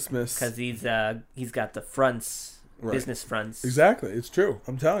every Christmas. Because he's got the fronts, Right. business fronts. Exactly, it's true.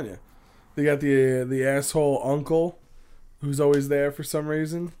 I'm telling you. They got the asshole uncle who's always there for some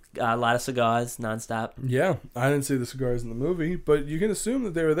reason. A lot of cigars, nonstop. Yeah, I didn't see the cigars in the movie, but you can assume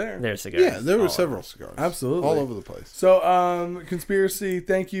that they were there. There's cigars. Yeah, there were all several cigars. Absolutely. All over the place. So, conspiracy,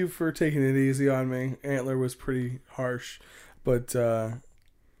 thank you for taking it easy on me. Antler was pretty harsh, but,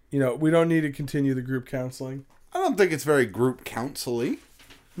 we don't need to continue the group counseling. I don't think it's very group counsel-y.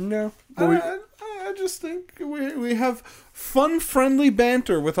 No. But I just think we have fun, friendly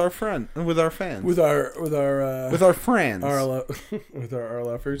banter with our fans. with our friends. With our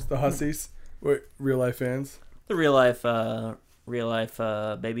RLFers, the hussies, real life fans, The real life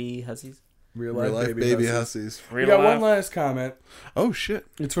baby hussies. real real life life baby, baby hussies. hussies. We got one last comment. Oh shit!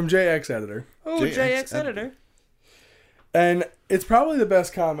 It's from JX Editor, Oh, JX JX editor. and it's probably the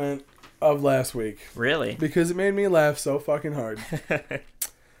best comment of last week Really? because it made me laugh so fucking hard.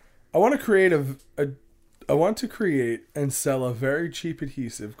 I want to create and sell a very cheap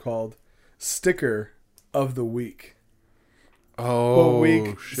adhesive called Sticker of the Week. Oh But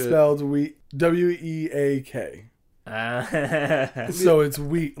week shit! spelled week, WEAK. So it's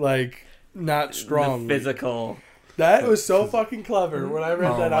weak, like not strong. The physical. That was so fucking clever. When I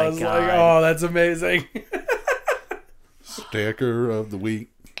read Oh that, my I was God. like, "Oh, that's amazing!" Sticker of the week.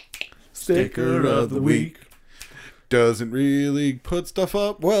 Sticker of the week. Doesn't really put stuff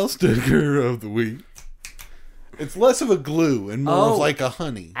up. Well, sticker of the week. It's less of a glue and more Oh. of like a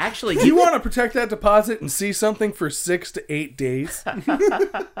honey. Actually, You want to protect that deposit and see something for 6 to 8 days?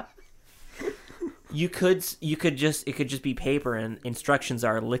 you could just be paper and instructions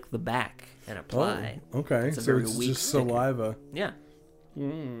are lick the back and apply. Okay, It's a so very it's weak just sticker. saliva. Yeah.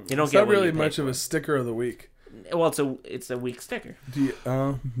 You don't It's get not what really you pay much of for. a sticker of the week. Well, it's a weak sticker. Do you,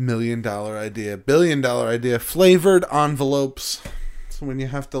 $1 million idea. $1 billion idea. Flavored envelopes. So when you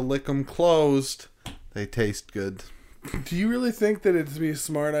have to lick them closed, they taste good. do you really think that it'd be a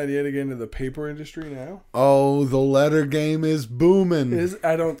smart idea to get into the paper industry now? Oh, the letter game is booming.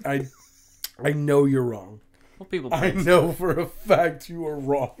 I know you're wrong. Well, people. I know for a fact you are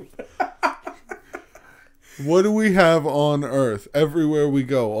wrong. What do we have on Earth? Everywhere we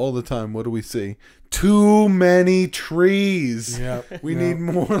go, all the time, what do we see? Too many trees. Yep. We Yep. need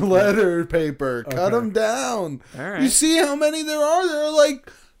more letter paper. Cut Okay. them down. All right. You see how many there are? There are like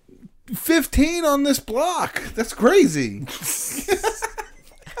 15 on this block. That's crazy.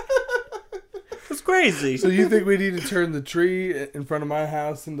 It's crazy. So you think we need to turn the tree in front of my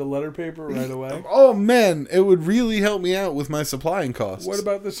house into letter paper right away? Oh, man. It would really help me out with my supplying costs. What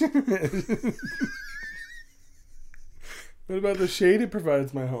about the What about the shade it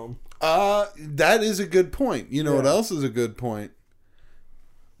provides my home? That is a good point. You know what Yeah. else is a good point?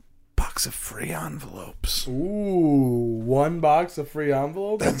 box of free envelopes. Ooh, 1 box of free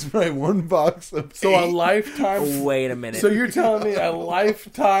envelopes? That's right, 1 box of So a 8. lifetime... Wait a minute. So you're telling me a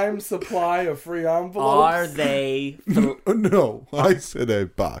lifetime supply of free envelopes? Are they? No, I said a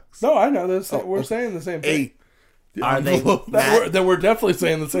box. No, I know. We're saying the same thing. 8. Are they? Matt, Then we're dedefinitely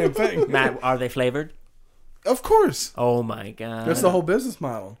saying the same thing. Matt, are they flavored? Of course. Oh my god. That's the whole business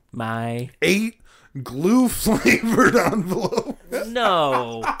model. My 8 glue flavored envelopes.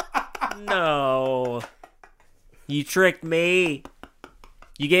 no, no. You tricked me.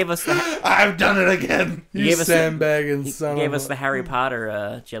 You gave us the. I've done it again. You gave us the- sandbagging You son gave of us a... the Harry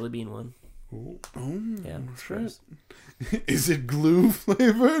Potter jelly bean one. Yeah, Shit. Is it glue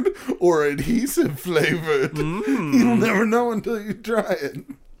flavored or adhesive flavored? You'll never know until you try it.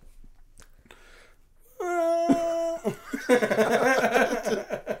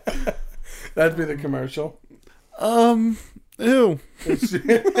 That'd be the commercial. Ew.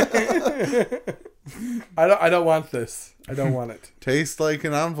 I don't want this. I don't want it. Tastes like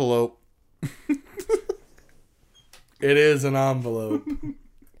an envelope. It is an envelope.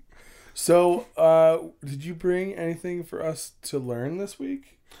 So, did you bring anything for us to learn this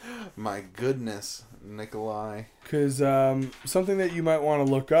week? My goodness, Nikolai. Because something that you might want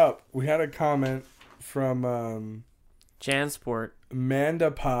to look up. We had a comment from Jansport,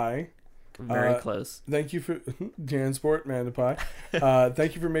 Manda Pie. very close. Thank you for Jansport, Manda Pie.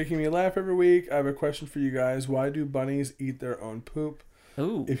 Thank you for making me laugh every week. I have a question for you guys. Why do bunnies eat their own poop?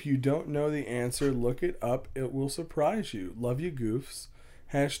 Ooh, If you don't know the answer, look it up. It will surprise you. Love you, goofs.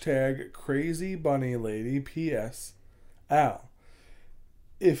 Hashtag crazy bunny lady. P.S. Al,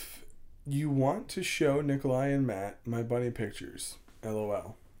 if you want to show Nikolai and Matt my bunny pictures,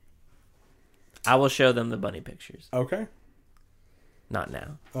 LOL. I will show them the bunny pictures. Okay. Not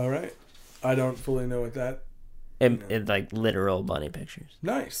now. All right. I don't fully know what that... In like literal bunny pictures.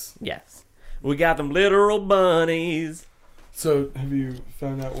 Nice. Yes, we got them literal bunnies. So, have you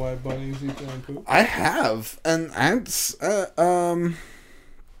found out why bunnies eat their own poop? I have, and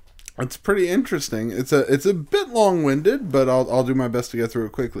it's pretty interesting. It's a bit long-winded, but I'll do my best to get through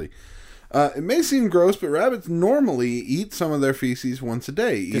it quickly. It may seem gross, but rabbits normally eat some of their feces once a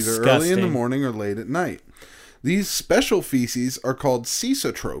day, either early in the Disgusting. morning or late at night. These special feces are called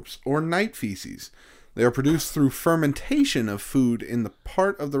cecotropes, or night feces. They are produced through fermentation of food in the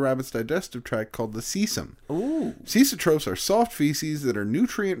part of the rabbit's digestive tract called the cecum. Ooh, Cecotropes are soft feces that are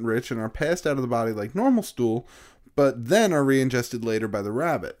nutrient-rich and are passed out of the body like normal stool, but then are re-ingested later by the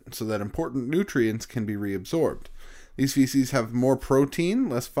rabbit, so that important nutrients can be reabsorbed. These feces have more protein,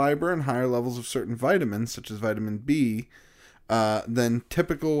 less fiber, and higher levels of certain vitamins, such as vitamin B, than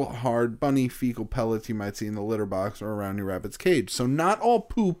typical hard bunny fecal pellets you might see in the litter box or around your rabbit's cage. So not all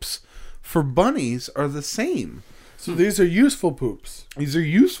poops for bunnies are the same. So, these are useful poops. These are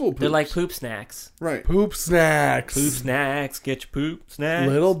useful poops. they're like poop snacks. Right. Poop snacks. Poop snacks. Get your poop snacks.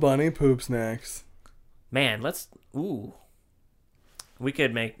 Little bunny poop snacks. Man, let's. Ooh, we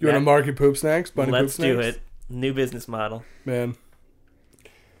could make. You want to that- market poop snacks? Bunny Let's poop do snacks? it. New business model. Man.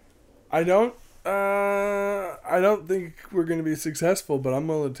 I don't think we're going to be successful, but I'm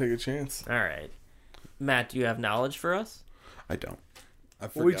willing to take a chance. All right, Matt, do you have knowledge for us? I don't. I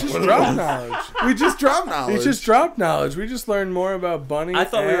We forgot just what it dropped was. knowledge. We just dropped knowledge. We just dropped knowledge. We just learned more about bunny. I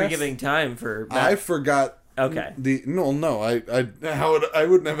thought we were ass. giving time for. I Matt. forgot. Okay, No. I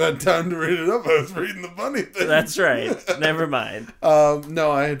wouldn't have had time to read it up. I was reading the bunny thing. that's right. Never mind.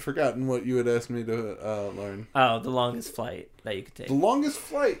 No, I had forgotten what you had asked me to learn. Oh, the longest flight that you could take. The longest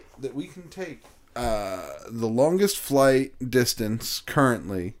flight that we can take. The longest flight distance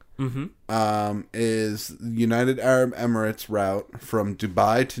currently is the United Arab Emirates route from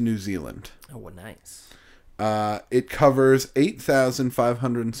Dubai to New Zealand. Oh, well, nice. It covers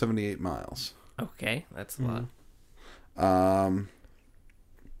 8,578 miles. Okay, that's a lot.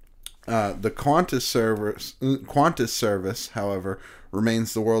 The Qantas service, however,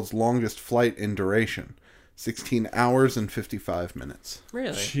 remains the world's longest flight in duration, 16 hours and 55 minutes.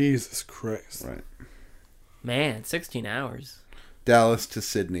 Really, Jesus Christ. Right. man, 16 hours. Dallas to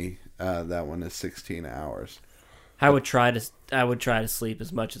Sydney, that one is 16 hours. I would try to sleep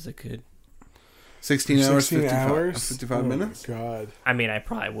as much as I could. 16 hours, 16 hours? 55 Oh, minutes? God. I mean, I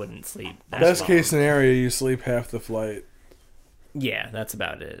probably wouldn't sleep. That Best long. case scenario, you sleep half the flight. Yeah, that's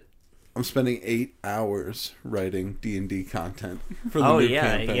about it. I'm spending 8 hours writing D&D content for the Oh new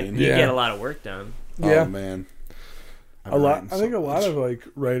yeah, you campaign. Yeah. get a lot of work done. Yeah. Oh, man. A lot. I think a lot of like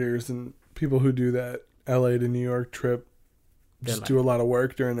writers and people who do that LA to New York trip They're just like- do a lot of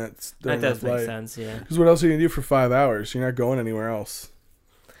work during that That does make flight. sense. Yeah. Because what else are you gonna do for 5 hours? You're not going anywhere else.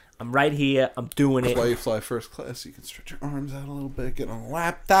 I'm right here. I'm doing it. While you fly first class, you can stretch your arms out a little bit, get on a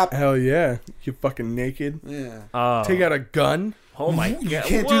laptop. Hell yeah. You fucking naked. Yeah. Take out a gun. Oh my god! You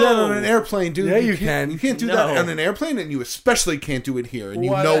can't do that on an airplane, dude. Yeah, you can't. can. You can't do No. that on an airplane, and you especially can't do it here. And you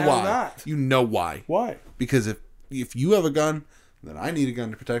Why know the hell why. not? You know why. Why? Because if you have a gun, then I need a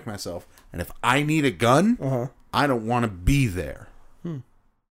gun to protect myself. And if I need a gun, I don't want to be there.